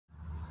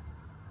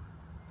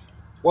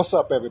What's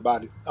up,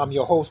 everybody? I'm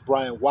your host,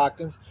 Brian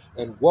Watkins,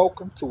 and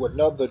welcome to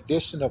another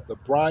edition of the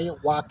Brian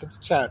Watkins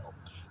channel.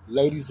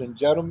 Ladies and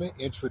gentlemen,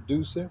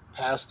 introducing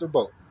Pastor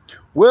Bo.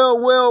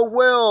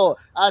 Well,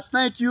 I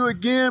thank you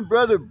again,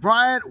 Brother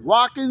Bryant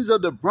Watkins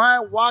of the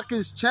Bryant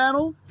Watkins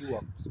channel. You're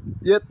welcome, sir.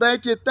 Yeah,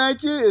 thank you.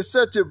 It's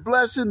such a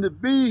blessing to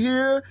be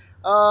here.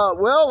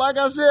 Like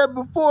I said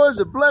before, it's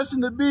a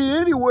blessing to be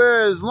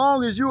anywhere as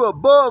long as you're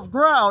above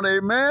ground,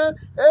 amen.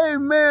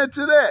 Amen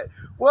to that.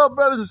 Well,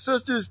 brothers and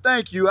sisters,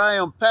 thank you. I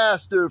am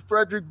Pastor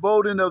Frederick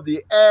Bowden of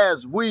the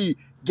As We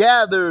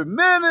Gather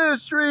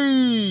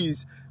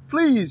Ministries.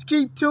 Please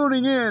keep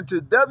tuning in to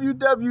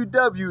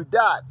www.awgm.us.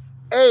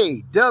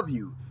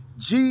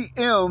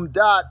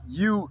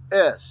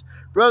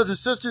 Brothers and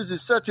sisters,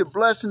 it's such a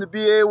blessing to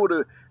be able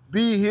to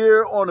be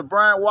here on the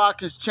Brian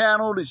Watkins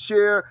channel to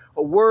share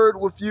a word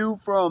with you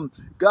from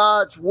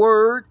God's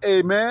word.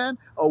 Amen.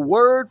 A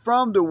word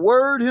from the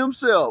word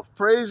himself.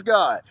 Praise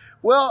God.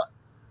 Well,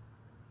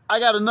 I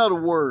got another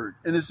word,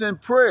 and it's in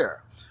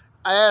prayer.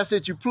 I ask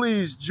that you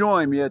please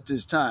join me at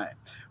this time.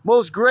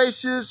 Most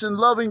gracious and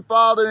loving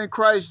Father, in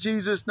Christ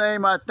Jesus'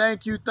 name, I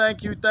thank you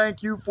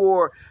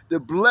for the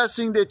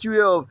blessing that you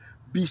have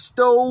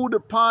bestowed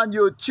upon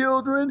your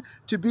children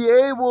to be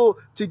able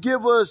to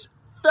give us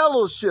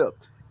fellowship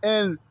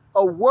and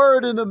a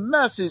word and a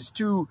message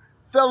to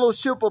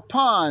fellowship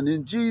upon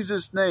in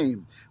Jesus'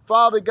 name.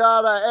 Father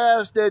God, I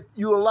ask that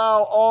you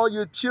allow all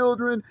your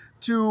children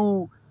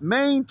to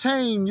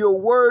maintain your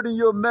word and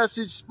your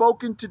message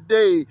spoken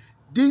today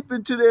deep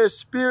into their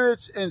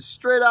spirits and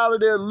straight out of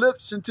their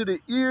lips into the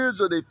ears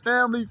of their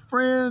family,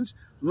 friends,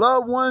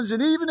 loved ones,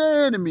 and even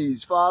their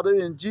enemies, Father.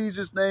 In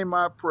Jesus' name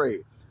I pray.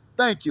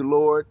 Thank you,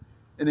 Lord.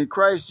 And in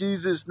Christ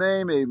Jesus'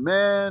 name,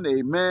 amen,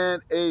 amen,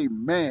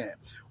 amen.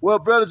 Well,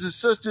 brothers and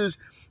sisters,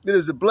 it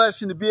is a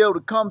blessing to be able to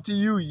come to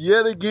you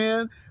yet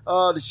again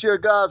to share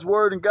God's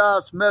word and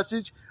God's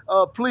message.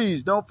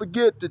 Please don't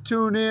forget to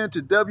tune in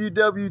to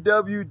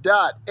www.awgm.us.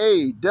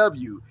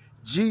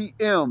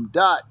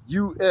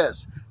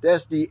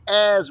 That's the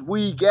As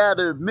We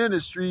Gather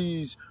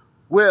Ministries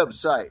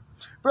website.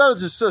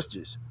 Brothers and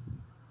sisters,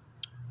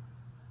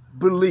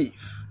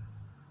 belief.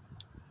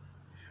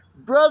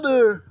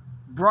 Brother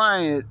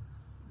Bryant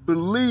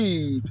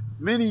believed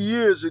many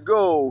years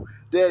ago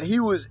that he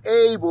was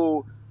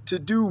able to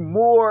do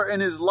more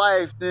in his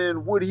life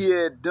than what he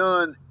had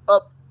done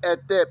up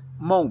at that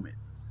moment.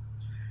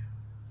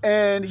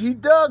 And he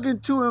dug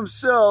into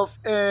himself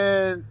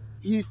and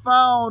he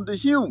found the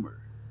humor.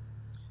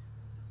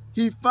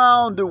 He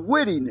found the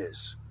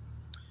wittiness.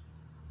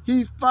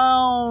 He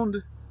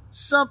found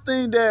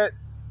something that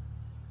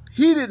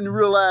he didn't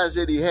realize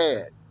that he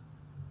had.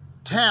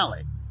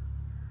 Talent.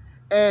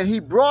 And he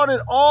brought it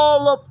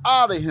all up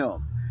out of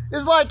him.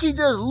 It's like he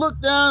just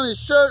looked down his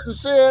shirt and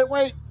said,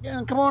 wait,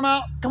 come on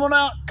out.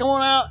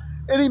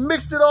 And he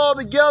mixed it all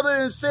together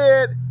and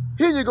said,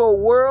 here you go,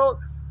 world.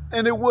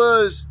 And it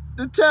was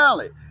the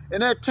talent.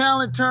 And that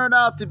talent turned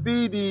out to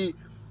be the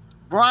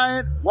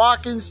Brian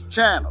Watkins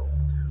channel.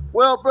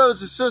 Well,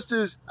 brothers and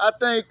sisters, I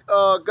thank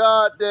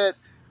God that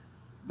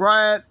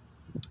Brian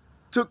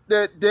took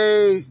that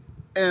day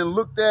and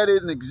looked at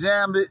it and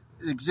examined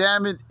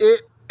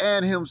it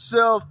and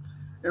himself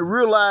and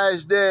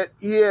realized that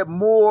he had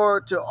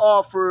more to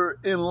offer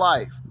in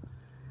life.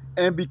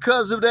 And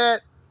because of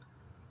that,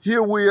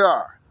 here we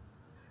are.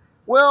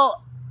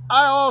 Well,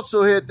 I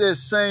also had that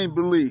same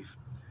belief.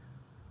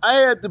 I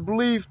had the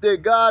belief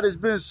that God has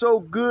been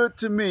so good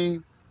to me.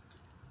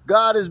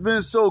 God has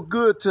been so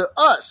good to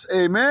us.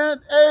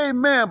 Amen.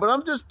 Amen. But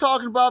I'm just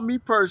talking about me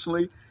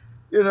personally,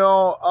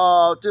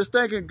 just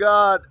thanking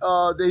God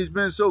that he's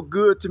been so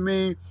good to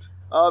me.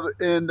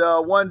 And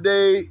one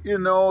day,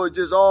 it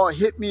just all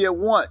hit me at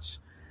once.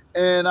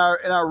 And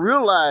I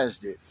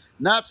realized it.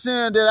 Not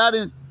saying that I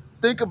didn't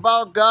think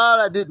about God.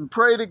 I didn't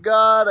pray to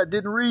God. I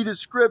didn't read the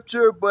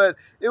scripture. But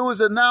it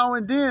was a now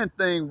and then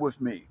thing with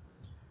me.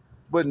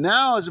 But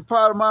now it's a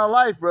part of my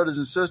life, brothers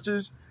and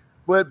sisters.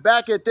 But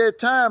back at that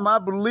time, I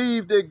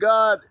believed that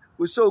God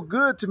was so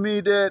good to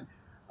me that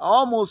I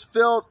almost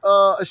felt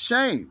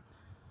ashamed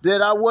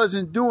that I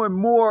wasn't doing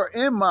more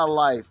in my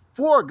life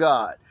for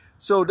God.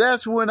 So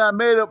that's when I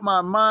made up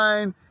my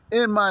mind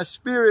in my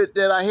spirit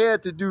that I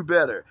had to do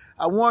better.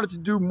 I wanted to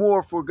do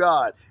more for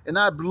God. And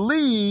I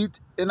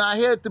believed, and I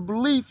had the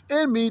belief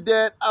in me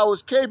that I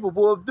was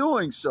capable of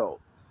doing so.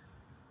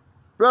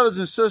 Brothers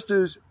and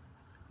sisters,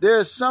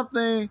 there's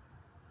something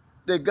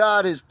that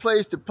God has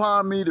placed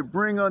upon me to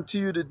bring unto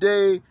you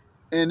today,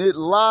 and it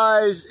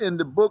lies in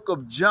the book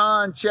of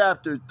John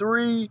chapter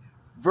 3,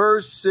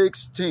 verse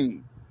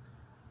 16.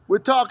 We're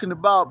talking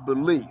about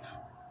belief.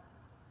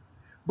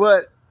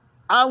 But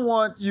I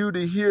want you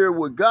to hear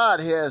what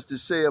God has to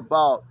say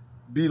about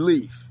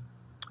belief.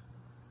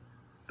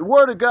 The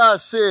word of God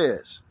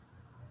says,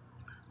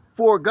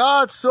 for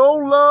God so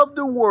loved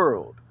the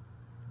world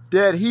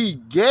that he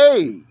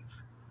gave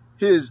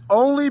his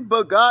only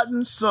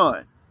begotten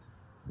Son,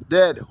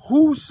 that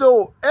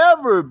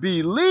whosoever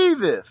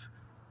believeth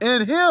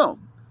in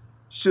him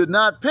should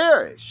not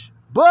perish,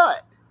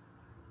 but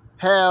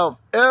have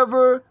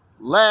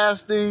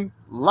everlasting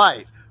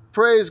life.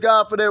 Praise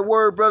God for that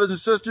word, brothers and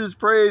sisters.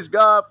 Praise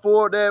God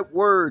for that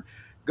word.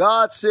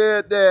 God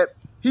said that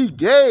he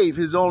gave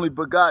his only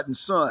begotten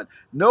son.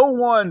 No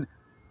one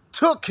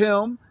took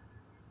him.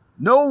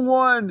 No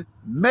one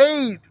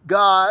made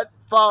God,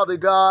 Father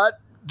God,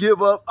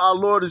 give up our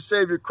Lord and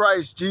Savior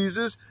Christ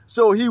Jesus.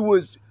 So he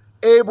was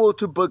able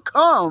to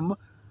become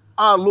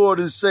our Lord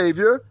and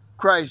Savior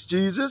Christ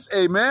Jesus.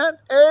 Amen.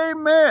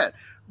 Amen.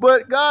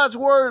 But God's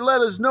word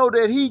let us know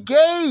that he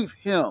gave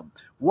him.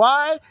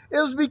 Why? It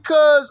was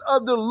because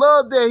of the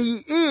love that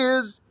he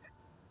is,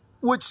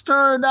 which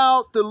turned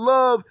out the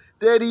love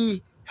that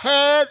he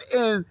had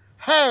and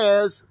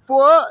has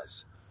for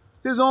us.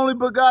 His only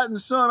begotten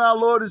son, our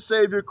Lord and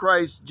Savior,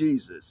 Christ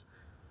Jesus.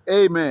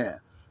 Amen.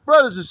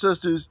 Brothers and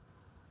sisters,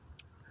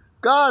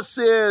 God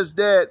says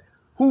that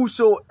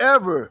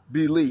whosoever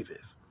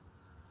believeth.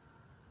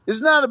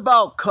 It's not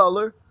about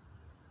color.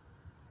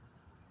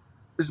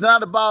 It's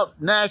not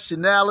about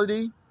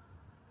nationality.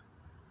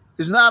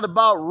 It's not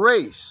about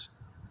race.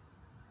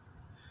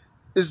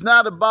 It's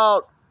not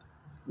about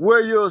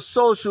where your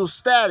social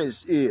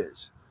status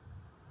is.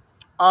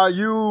 Are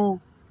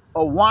you a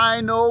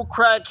wino,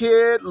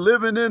 crackhead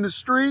living in the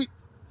street?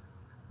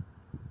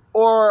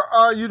 Or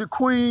are you the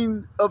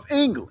Queen of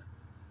England?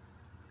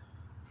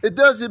 It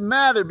doesn't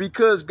matter,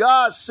 because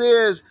God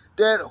says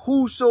that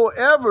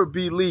whosoever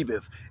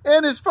believeth.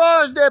 And as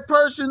far as that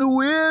person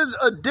who is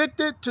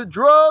addicted to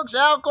drugs,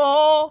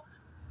 alcohol,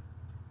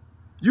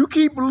 you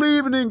keep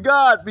believing in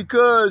God,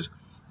 because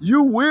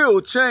you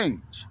will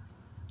change.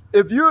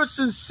 If you're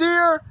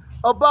sincere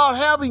about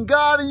having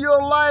God in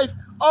your life,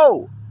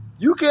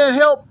 you can't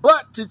help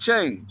but to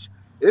change.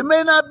 It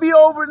may not be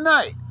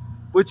overnight,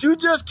 but you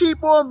just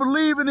keep on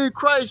believing in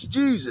Christ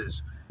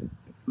Jesus.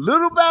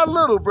 Little by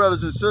little,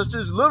 brothers and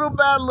sisters, little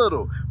by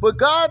little. But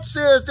God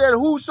says that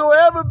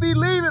whosoever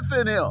believeth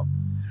in him.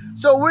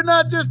 So we're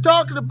not just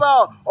talking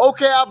about,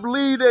 okay, I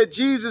believe that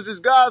Jesus is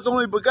God's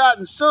only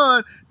begotten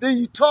son. Then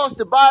you toss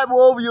the Bible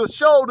over your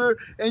shoulder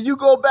and you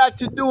go back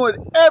to doing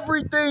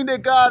everything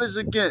that God is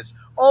against.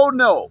 Oh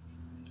no.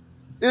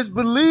 It's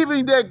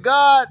believing that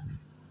God,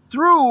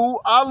 through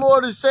our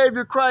Lord and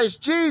Savior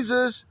Christ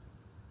Jesus,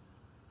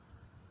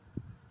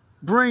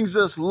 brings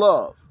us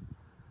love,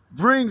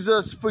 brings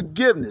us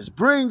forgiveness,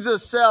 brings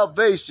us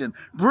salvation,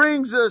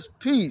 brings us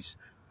peace.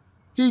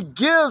 He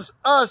gives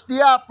us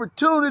the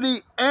opportunity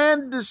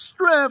and the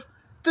strength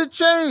to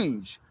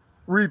change.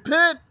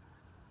 Repent.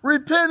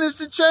 Repent is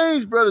to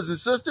change, brothers and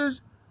sisters.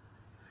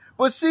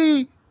 But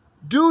see,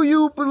 do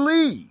you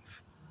believe?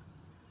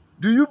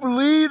 Do you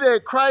believe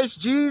that Christ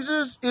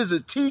Jesus is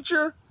a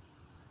teacher?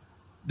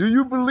 Do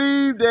you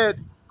believe that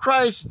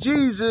Christ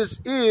Jesus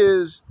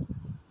is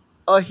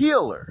a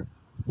healer?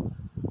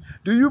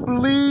 Do you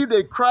believe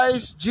that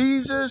Christ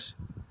Jesus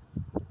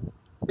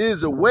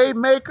is a way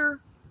maker?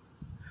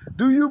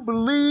 Do you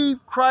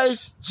believe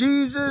Christ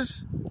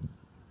Jesus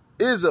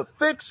is a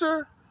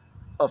fixer?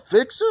 A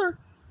fixer?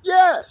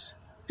 Yes.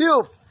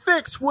 He'll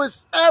fix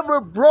what's ever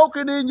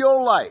broken in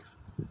your life.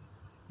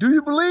 Do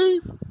you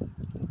believe?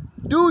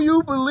 Do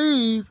you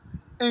believe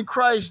in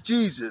Christ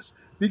Jesus?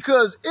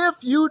 Because if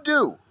you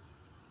do,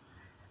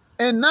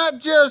 and not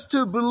just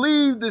to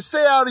believe to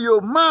say out of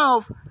your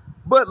mouth,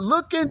 but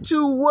look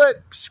into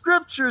what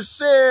Scripture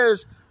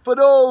says for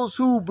those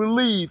who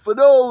believe, for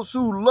those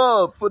who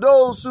love, for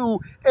those who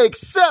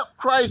accept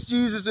Christ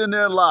Jesus in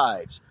their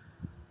lives,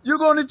 you're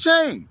going to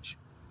change.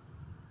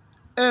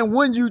 And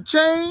when you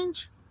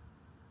change,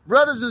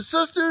 brothers and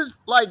sisters,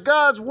 like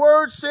God's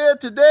word said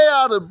today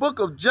out of the book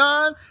of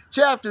John,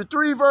 chapter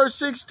 3, verse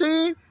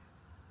 16,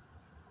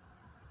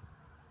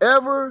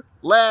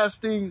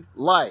 everlasting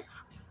life.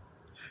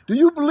 Do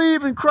you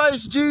believe in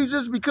Christ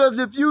Jesus? Because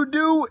if you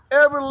do,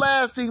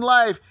 everlasting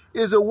life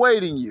is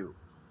awaiting you.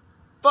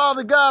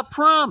 Father God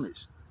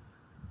promised.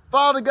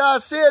 Father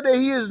God said that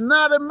he is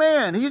not a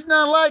man. He's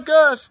not like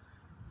us.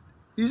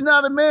 He's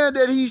not a man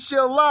that he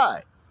shall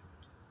lie.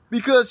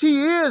 Because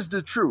he is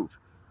the truth.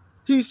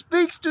 He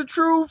speaks the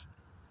truth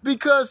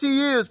because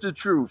he is the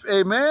truth.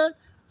 Amen?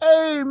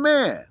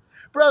 Amen.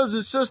 Brothers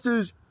and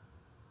sisters,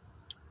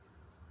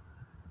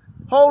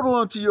 hold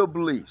on to your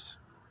beliefs.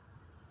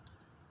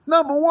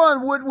 Number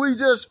one, what we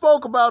just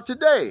spoke about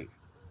today,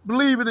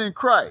 believing in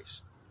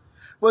Christ.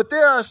 But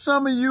there are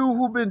some of you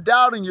who've been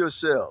doubting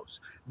yourselves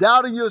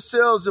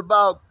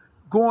about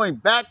going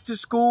back to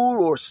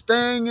school or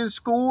staying in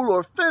school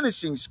or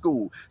finishing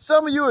school.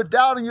 Some of you are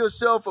doubting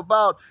yourself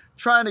about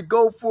trying to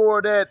go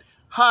for that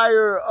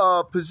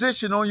higher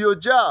position on your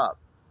job.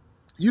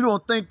 You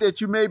don't think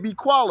that you may be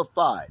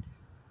qualified.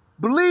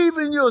 Believe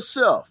in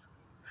yourself.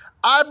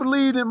 I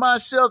believed in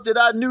myself that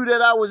I knew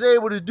that I was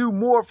able to do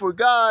more for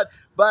God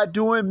by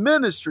doing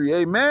ministry.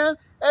 Amen.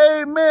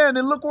 Amen.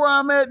 And look where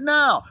I'm at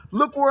now.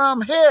 Look where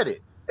I'm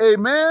headed.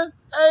 Amen.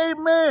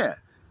 Amen.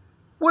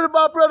 What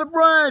about Brother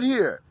Brian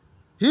here?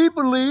 He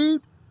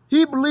believed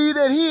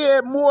that he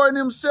had more in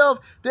himself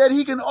that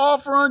he can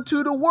offer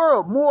unto the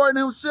world, more in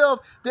himself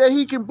that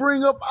he can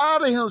bring up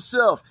out of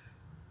himself.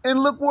 And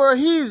look where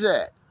he's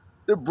at.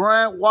 the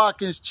Bryant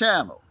Watkins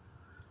channel,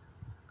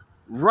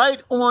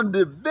 right on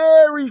the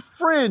very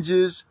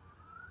fringes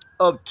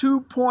of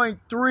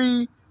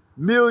 2.3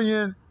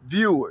 million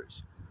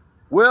viewers.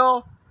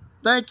 Well,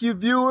 thank you,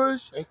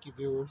 viewers. Thank you,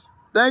 viewers.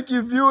 Thank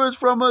you, viewers,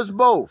 from us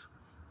both.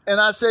 And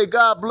I say,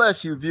 God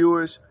bless you,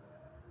 viewers.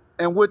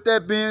 And with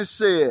that being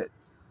said,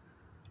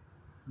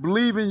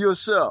 believe in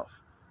yourself,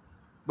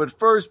 but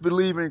first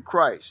believe in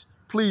Christ.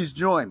 Please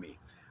join me.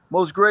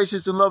 Most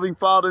gracious and loving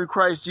Father, in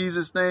Christ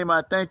Jesus' name,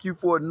 I thank you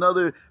for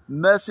another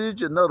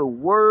message, another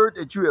word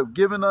that you have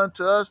given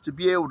unto us to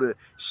be able to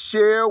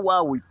share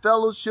while we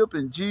fellowship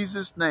in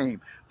Jesus'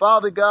 name.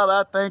 Father God,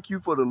 I thank you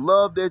for the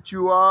love that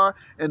you are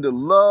and the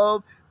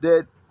love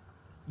that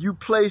you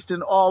placed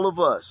in all of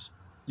us,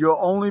 your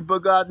only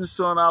begotten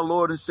Son, our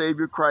Lord and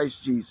Savior,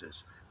 Christ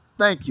Jesus.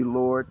 Thank you,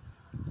 Lord.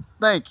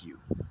 Thank you.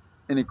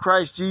 And in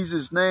Christ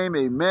Jesus' name,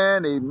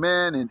 amen,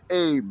 amen, and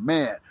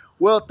amen.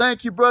 Well,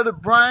 thank you, Brother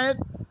Bryant,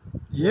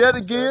 yet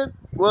again.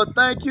 Well,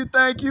 thank you,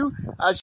 thank you.